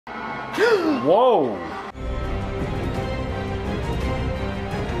Whoa!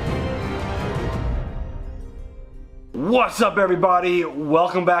 What's up, everybody?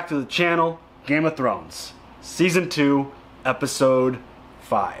 Welcome back to the channel, Game of Thrones, Season 2, Episode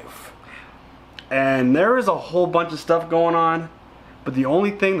 5. And there is a whole bunch of stuff going on, but the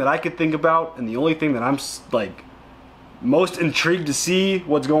only thing that I could think about, and the only thing that I'm, like, most intrigued to see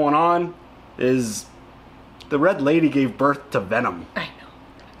what's going on, is the Red Lady gave birth to Venom. I know.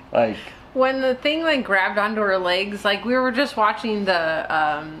 Like... when the thing like grabbed onto her legs, like we were just watching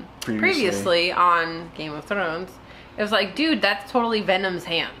the previously on Game of Thrones, it was like, dude, that's totally Venom's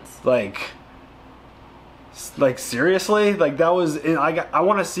hands. Like seriously, like that was. I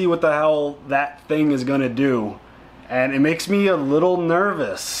want to see what the hell that thing is gonna do, and it makes me a little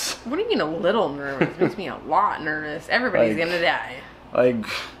nervous. What do you mean a little nervous? It makes me a lot nervous. Everybody's gonna die. Like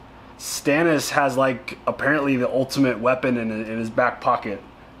Stannis has like apparently the ultimate weapon in his back pocket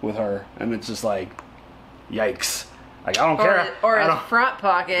with her, and it's just like, yikes. Like, I don't care. Or his front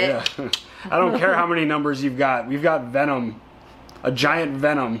pocket. Yeah. I don't care how many numbers you've got. We've got Venom, a giant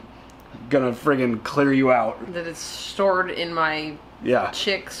Venom, gonna friggin' clear you out. That is stored in my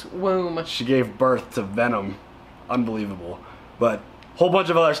chick's womb. She gave birth to Venom. Unbelievable. But whole bunch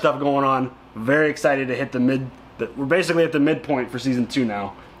of other stuff going on. Very excited to hit we're basically at the midpoint for season 2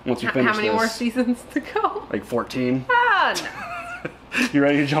 now. Once we finish this. How many more seasons to go? Like 14. Ah, no. You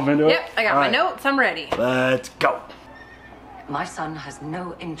ready to jump into it? Yep, I got my notes. I'm ready. Let's go. My son has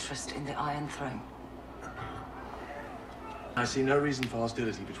no interest in the Iron Throne. I see no reason for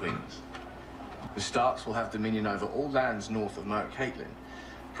hostility between us. The Starks will have dominion over all lands north of Mount Catelyn,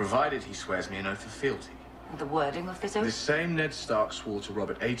 provided he swears me an oath of fealty. The wording of this oath? The same Ned Stark swore to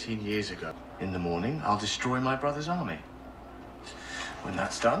Robert 18 years ago. In the morning, I'll destroy my brother's army. When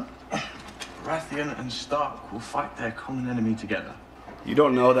that's done, Baratheon and Stark will fight their common enemy together. You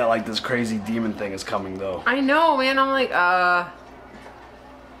don't know that like this crazy demon thing is coming though. I know, man. I'm like, Our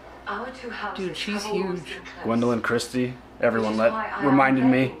two houses, dude, she's huge. Gwendolyn Christie. Everyone reminded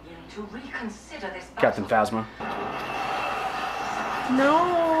me. Captain Phasma.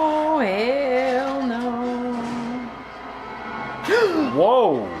 No, hell no.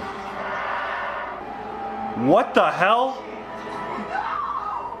 Whoa! What the hell?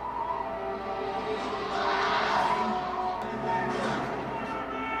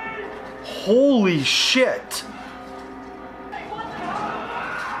 Holy shit!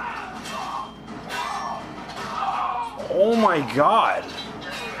 Oh my god!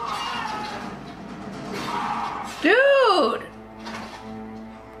 Dude!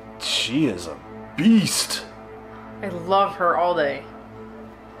 She is a beast. I love her all day.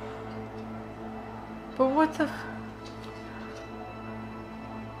 But what the...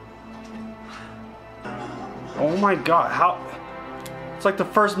 Oh my god, how... It's like the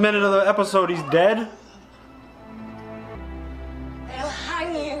first minute of the episode he's dead. They'll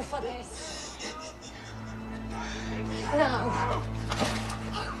hang you for this. No.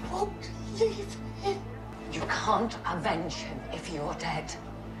 I won't leave him. You can't avenge him if you're dead.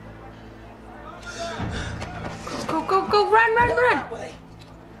 Go, go, go, run, run, run!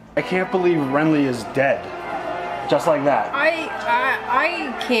 I can't believe Renly is dead. Just like that.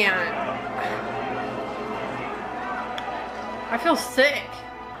 I can't. I feel sick.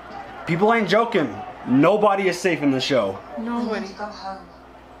 People ain't joking. Nobody is safe in the show. Nobody. Go home.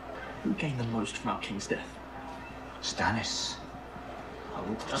 Who gained the most from our king's death? Stannis. I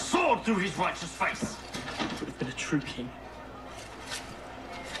will put a sword through his righteous face. Would have been a true king.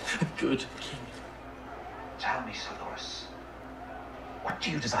 A good king. Tell me, Sir Loras, what do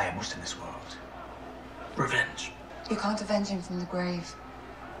you desire most in this world? Revenge. You can't avenge him from the grave.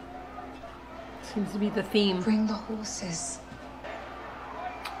 Seems to be the theme. Bring the horses.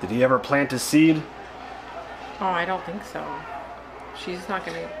 Did he ever plant his seed? Oh, I don't think so. She's not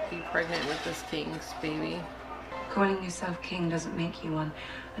gonna be pregnant with this king's baby. Calling yourself king doesn't make you one.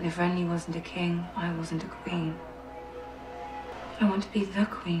 And if Renly wasn't a king, I wasn't a queen. I want to be the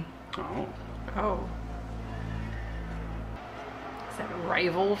queen. Oh. Oh. Is that a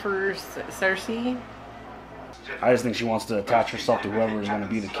rival for Cersei? I just think she wants to attach herself to whoever is going to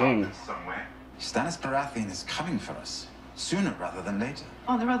be the king. Stannis Baratheon is coming for us. Sooner rather than later.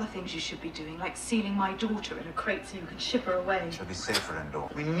 Oh, there are other things you should be doing, like sealing my daughter in a crate so you can ship her away. She'll be safer indoor.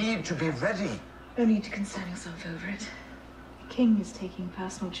 We need to be ready. No need to concern yourself over it. The king is taking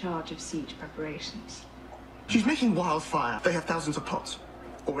personal charge of siege preparations. She's making wildfire. They have thousands of pots.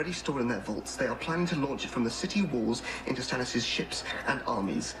 Already stored in their vaults, they are planning to launch it from the city walls into Stannis' ships and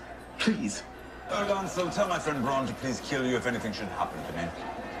armies. Please. So tell my friend Bronn to please kill you if anything should happen to me.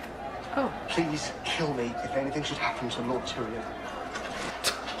 Oh. Please kill me if anything should happen to Lord Tyrion.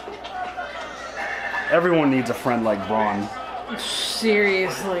 Everyone needs a friend like Bronn.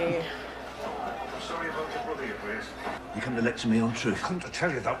 Seriously. You come to lecture me on truth. Come to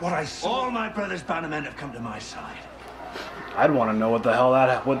tell you that what I saw. All my brother's bannermen have come to my side. I'd want to know what the hell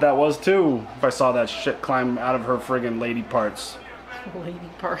that was too. If I saw that shit climb out of her friggin' lady parts. Lady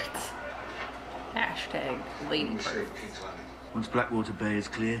parts. Hashtag lady parts. Once Blackwater Bay is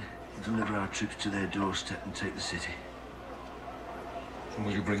clear, we'll deliver our troops to their doorstep and take the city. And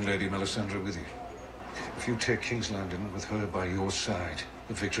will you bring Lady Melisandre with you? If you take King's Landing with her by your side,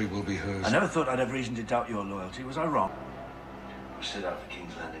 the victory will be hers. I never thought I'd have reason to doubt your loyalty. Was I wrong? I set out for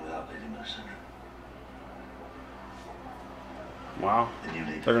King's Landing without Lady Melisandre. Wow.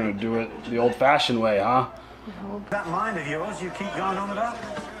 They're gonna do it the old-fashioned way, huh? That mind of yours you keep going on about?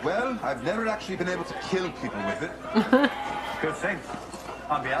 Well, I've never actually been able to kill people with it. Good thing.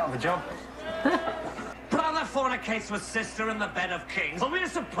 I'd be out of a job. Brother fornicates with sister in the bed of kings. Are we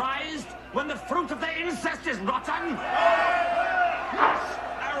surprised when the fruit of their incest is rotten? Yes,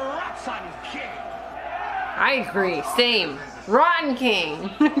 a rotten king. I agree. Same. Rotten king.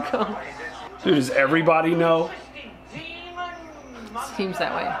 Dude, does everybody know? Seems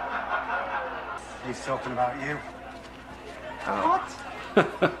that way. He's talking about you.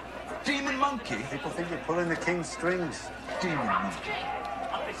 What? Demon monkey? People think you're pulling the king's strings. Demon monkey.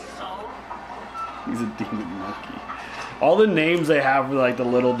 He's a demon monkey. All the names they have for like the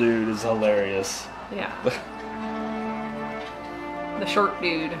little dude is hilarious. Yeah. The short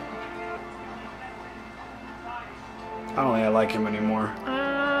dude. I don't think I like him anymore.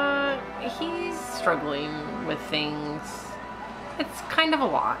 He's struggling with things. It's kind of a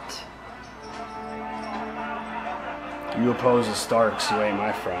lot. You oppose the Starks, you ain't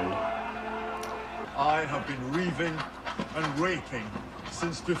my friend. I have been reaving and raping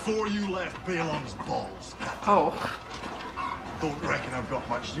since before you left Balon's balls. Oh. Don't reckon I've got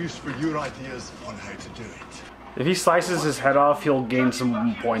much use for your ideas on how to do it. If he slices his head off, he'll gain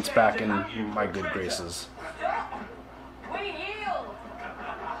some points back in my good graces.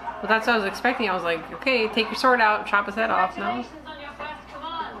 Well, that's what I was expecting. I was like, okay, take your sword out, chop his head off. No.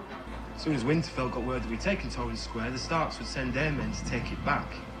 As soon as Winterfell got word that we'd taken Torrens Square, the Starks would send their men to take it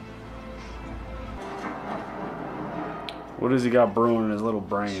back. What has he got brewing in his little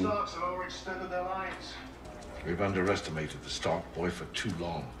brain? Starks have overextended their lines. We've underestimated the Stark boy for too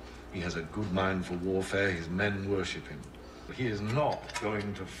long. He has a good mind for warfare. His men worship him. But he is not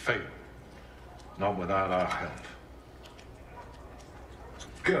going to fail. Not without our help.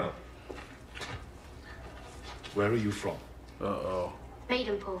 Girl. Where are you from? Uh-oh.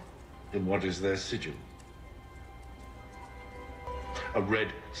 Maidenpool. And what is their sigil? A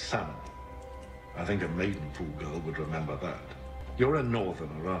red salmon. I think a Maidenpool girl would remember that. You're a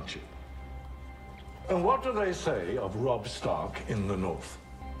northerner, aren't you? And what do they say of Robb Stark in the north?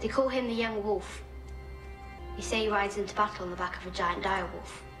 They call him the Young Wolf. They say he rides into battle on the back of a giant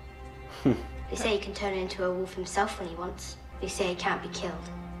direwolf. They say he can turn into a wolf himself when he wants. They say he can't be killed.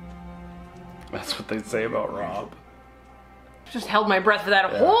 That's what they say about Robb. Just held my breath for that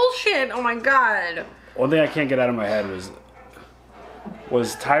whole shit. Oh my god. One thing I can't get out of my head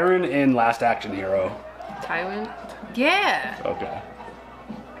was Tyrion in Last Action Hero? Tywin? Yeah. Okay.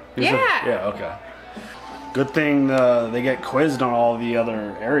 Yeah. Okay. Good thing they get quizzed on all the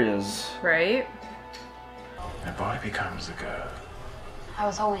other areas. Right? A boy becomes a girl. I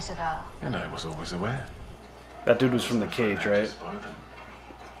was always a girl. And I was always aware. That dude was from the cage, right?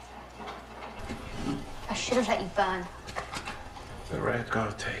 I should have let you burn. The Red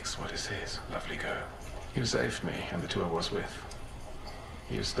God takes what is his, lovely girl. You saved me and the two I was with.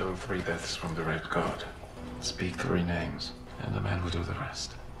 You stole 3 deaths from the Red God. Speak 3 names, and the man will do the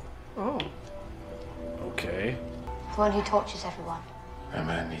rest. Oh. Okay. The one who tortures everyone. A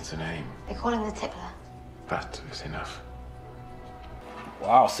man needs a name. They call him the Tippler. That is enough.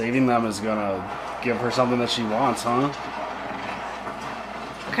 Wow, saving them is gonna give her something that she wants, huh?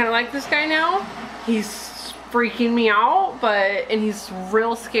 I kind of like this guy now. He's freaking me out, and he's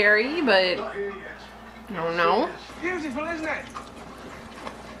real scary, but I don't know. Beautiful, isn't it?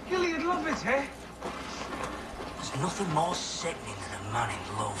 Gilly would love it, eh? There's nothing more sickening than a man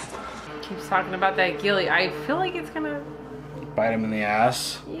in love. Keeps talking about that Gilly. I feel like it's gonna Bite him in the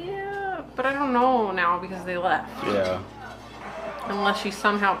ass. Yeah, but I don't know now because they left. Yeah. Unless she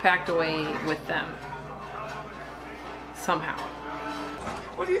somehow packed away with them. Somehow.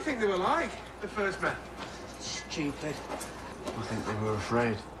 What do you think they were like, the first men? Stupid. I think they were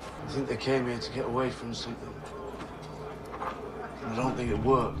afraid. I think they came here to get away from something. And I don't think it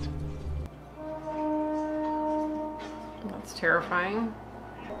worked. That's terrifying.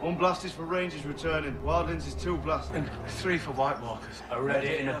 1 blast is for Rangers returning. Wildlings is 2 blasts. And 3 for White Walkers. I read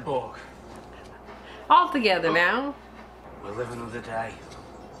it in a book. All together now. We'll live another day.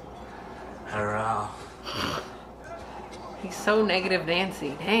 Hurrah. He's so negative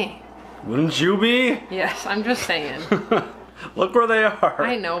Nancy. Dang. Wouldn't you be? Yes, I'm just saying. Look where they are.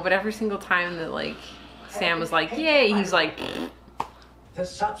 I know, but every single time that, like, Sam was like, yay, he's like... The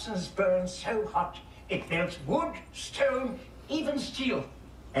substance burns so hot, it melts wood, stone, even steel.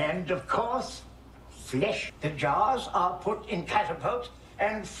 And, of course, flesh. The jars are put in catapults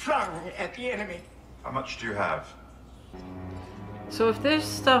and flung at the enemy. How much do you have? So if this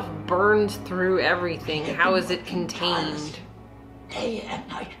stuff burns through everything, how is it contained? Day and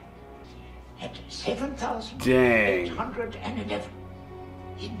night. At 7,811. Dang.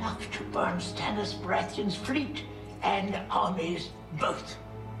 Enough to burn Stannis Baratheon's fleet and armies both.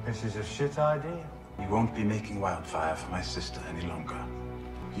 This is a shit idea. You won't be making wildfire for my sister any longer.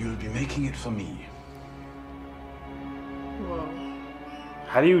 You'll be making it for me. Whoa.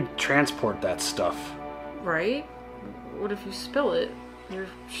 How do you transport that stuff? Right? What if you spill it? You're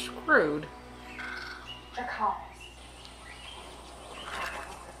screwed.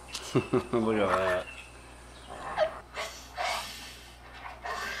 Look at that.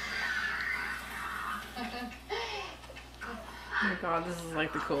 Oh my god, this is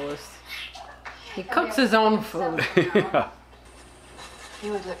like the coolest. He cooks his own food. Yeah.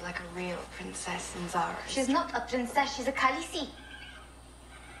 You would look like a real princess in Zara. She's not a princess, she's a Khaleesi.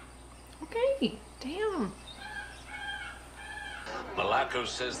 Okay, damn. Malako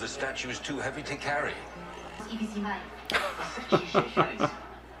says the statue is too heavy to carry.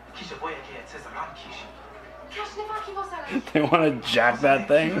 They want to jack that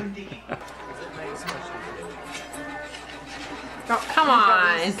thing? Oh, come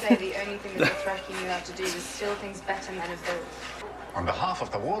on. Say the only thing that Dothraki knew how to do was steal things better men have built. On behalf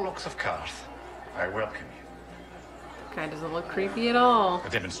of the warlocks of Karth, I welcome you. Guy doesn't look creepy at all. A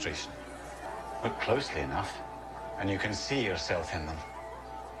demonstration. Look closely enough, and you can see yourself in them.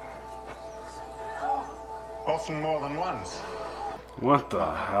 Often more than once. What the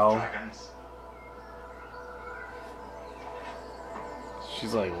hell? Dragons.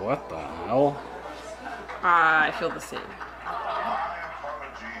 She's like, what the hell? I feel the same.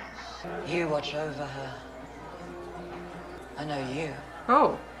 You watch over her. I know you.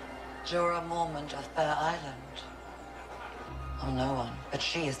 Oh. Jorah Mormont of Bear Island. Oh, no one. But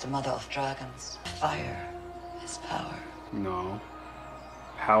she is the mother of dragons. Fire is power. No.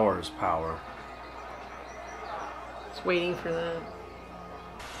 Power is power. Just waiting for that.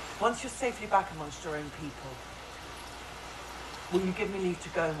 Once you're safely back amongst your own people, will you give me leave to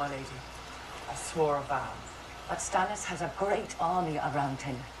go, my lady? I swore a vow. But Stannis has a great army around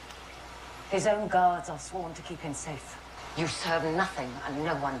him. His own guards are sworn to keep him safe. You serve nothing and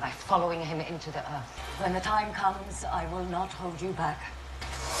no one by following him into the earth. When the time comes, I will not hold you back.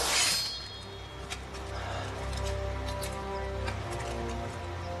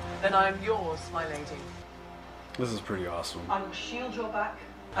 Then I am yours, my lady. This is pretty awesome. I will shield your back.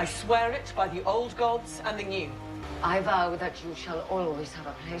 I swear it by the old gods and the new. I vow that you shall always have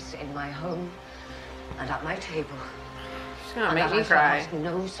a place in my home and at my table. She's gonna and make that me I shall cry. ask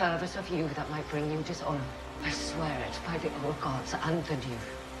no service of you that might bring you dishonor. I swear it by the old gods and the new.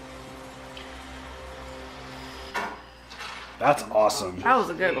 That's awesome. That was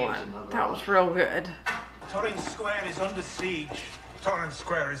a good one. That was real good. Torrens Square is under siege. Torrens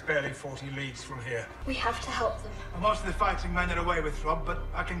Square is barely 40 leagues from here. We have to help them. Well, most of the fighting men are away with Robb, but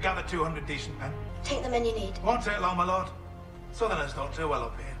I can gather 200 decent men. Take the men you need. Won't take long, my lord. Southerners don't do well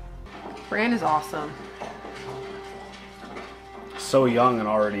up here. Bran is awesome. So young and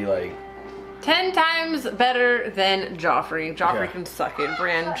already like 10 times better than Joffrey. Joffrey Yeah. can suck it.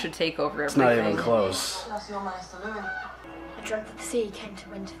 Bran should take over it's everything. not even close. I dreamt that the sea came to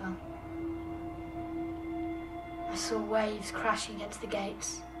Winterfell. I saw waves crashing against the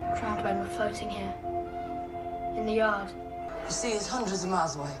gates. Drowned men were floating here. In the yard. The sea is hundreds of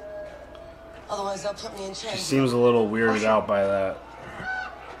miles away. Otherwise, they'll put me in She chains. seems a little weirded out by that.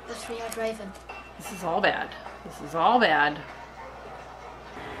 The three-eyed raven. This is all bad. This is all bad.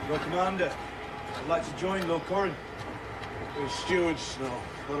 Lord Commander, I'd like to join Lord Corrin. You're Steward Snow,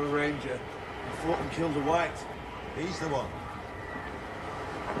 not a ranger. I fought and killed the White. He's the one.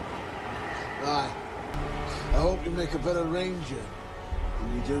 Aye. I hope you make a better ranger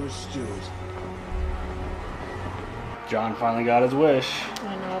than you do as steward. John finally got his wish.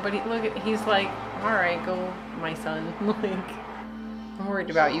 I know, but look at, he's like, all right, go, my son. Like, I'm worried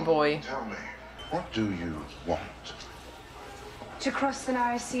about you, boy. Tell me, what do you want? To cross the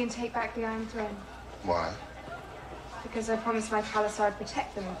narrow sea and take back the Iron Throne. Why? Because I promised my palace I'd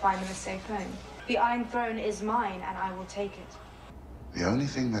protect them and find them a safe home. The Iron Throne is mine, and I will take it. The only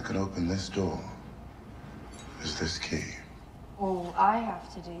thing that can open this door is this key. All I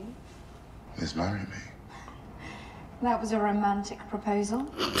have to do. Is marry me. That was a romantic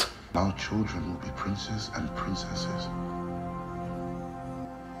proposal. Our children will be princes and princesses.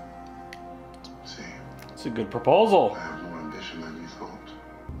 See. It's a good proposal. I have more ambition than you thought.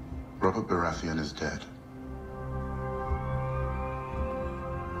 Robert Baratheon is dead.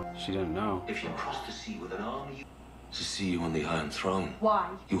 She didn't know. If you cross the sea with an army, to see you on the Iron Throne. Why?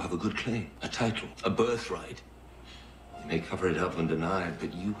 You have a good claim, a title, a birthright. You may cover it up and deny it,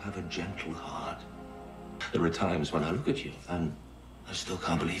 but you have a gentle heart. There are times when I look at you and I still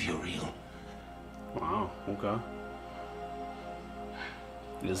can't believe you're real. Wow, okay.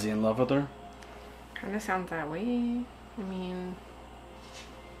 Is he in love with her? Kind of sounds that way. I mean,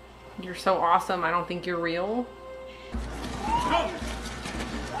 you're so awesome, I don't think you're real. No!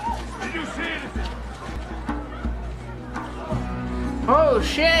 Did you see anything? Oh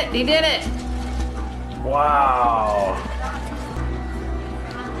shit, he did it! Wow.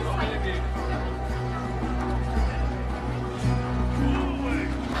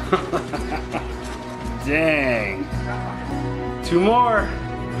 Dang. 2 more.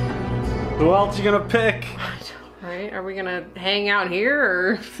 Who else you gonna pick? Right? Are we gonna hang out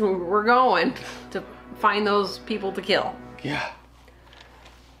here or we're going to find those people to kill? Yeah.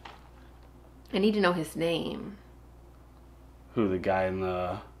 I need to know his name. Who, the guy in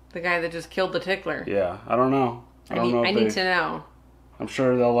the... The guy that just killed the tickler. Yeah, I don't know. I need to know. I'm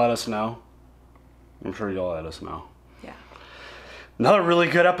sure they'll let us know. I'm sure you'll let us know. Yeah. Another really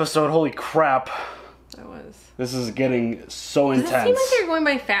good episode. Holy crap. That was. This is getting so Does intense. it seem like they're going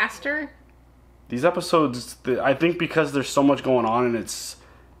by faster? These episodes, I think because there's so much going on and it's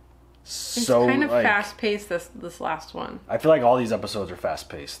so kind of like, fast paced this last one. I feel like all these episodes are fast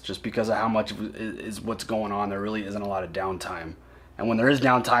paced just because of how much is what's going on. There really isn't a lot of downtime. And when there is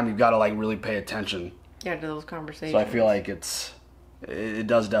downtime, you've got to like really pay attention. Yeah, to those conversations. So I feel like it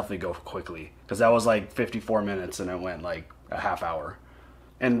does definitely go quickly because that was like 54 minutes and it went like a half hour.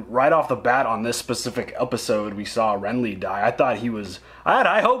 And right off the bat on this specific episode, we saw Renly die. I thought I had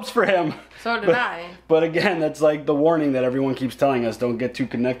high hopes for him. So did I. But again, that's like the warning that everyone keeps telling us: don't get too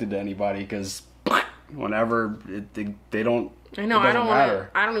connected to anybody because whenever they don't. I know.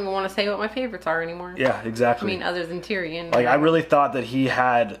 I don't even want to say what my favorites are anymore. Yeah, exactly. I mean, other than Tyrion. Like I really thought that he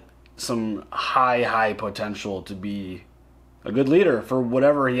had some high potential to be a good leader for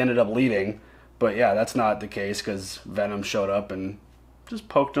whatever he ended up leading. But yeah, that's not the case because Venom showed up and just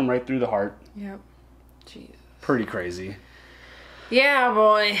poked him right through the heart. Yep. Jeez. Pretty crazy. Yeah,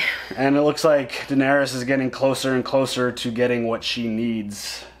 boy. And it looks like Daenerys is getting closer and closer to getting what she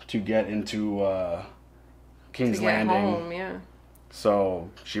needs to get into King's Landing. Home, yeah. So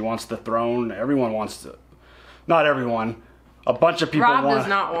she wants the throne. Everyone wants to. Not everyone. A bunch of people Robb does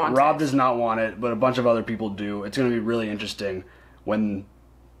not want Robb it. does not want it, but a bunch of other people do. It's going to be really interesting when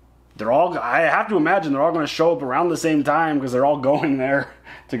they're all. I have to imagine they're all going to show up around the same time because they're all going there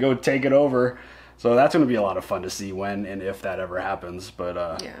to go take it over. So that's going to be a lot of fun to see when and if that ever happens.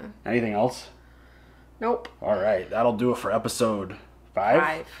 But yeah. Anything else? Nope. All right, that'll do it for episode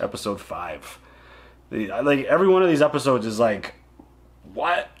 5. Episode 5. Like every one of these episodes is like,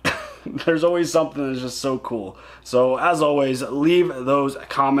 what? There's always something that's just so cool. So as always, leave those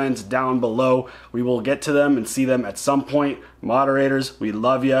comments down below. We will get to them and see them at some point. Moderators, we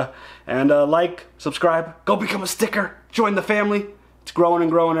love you. And like, subscribe, go become a sticker, join the family. It's growing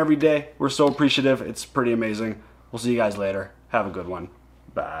and growing every day. We're so appreciative. It's pretty amazing. We'll see you guys later. Have a good one.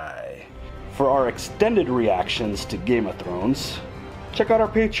 Bye. For our extended reactions to Game of Thrones, check out our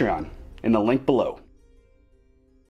Patreon in the link below.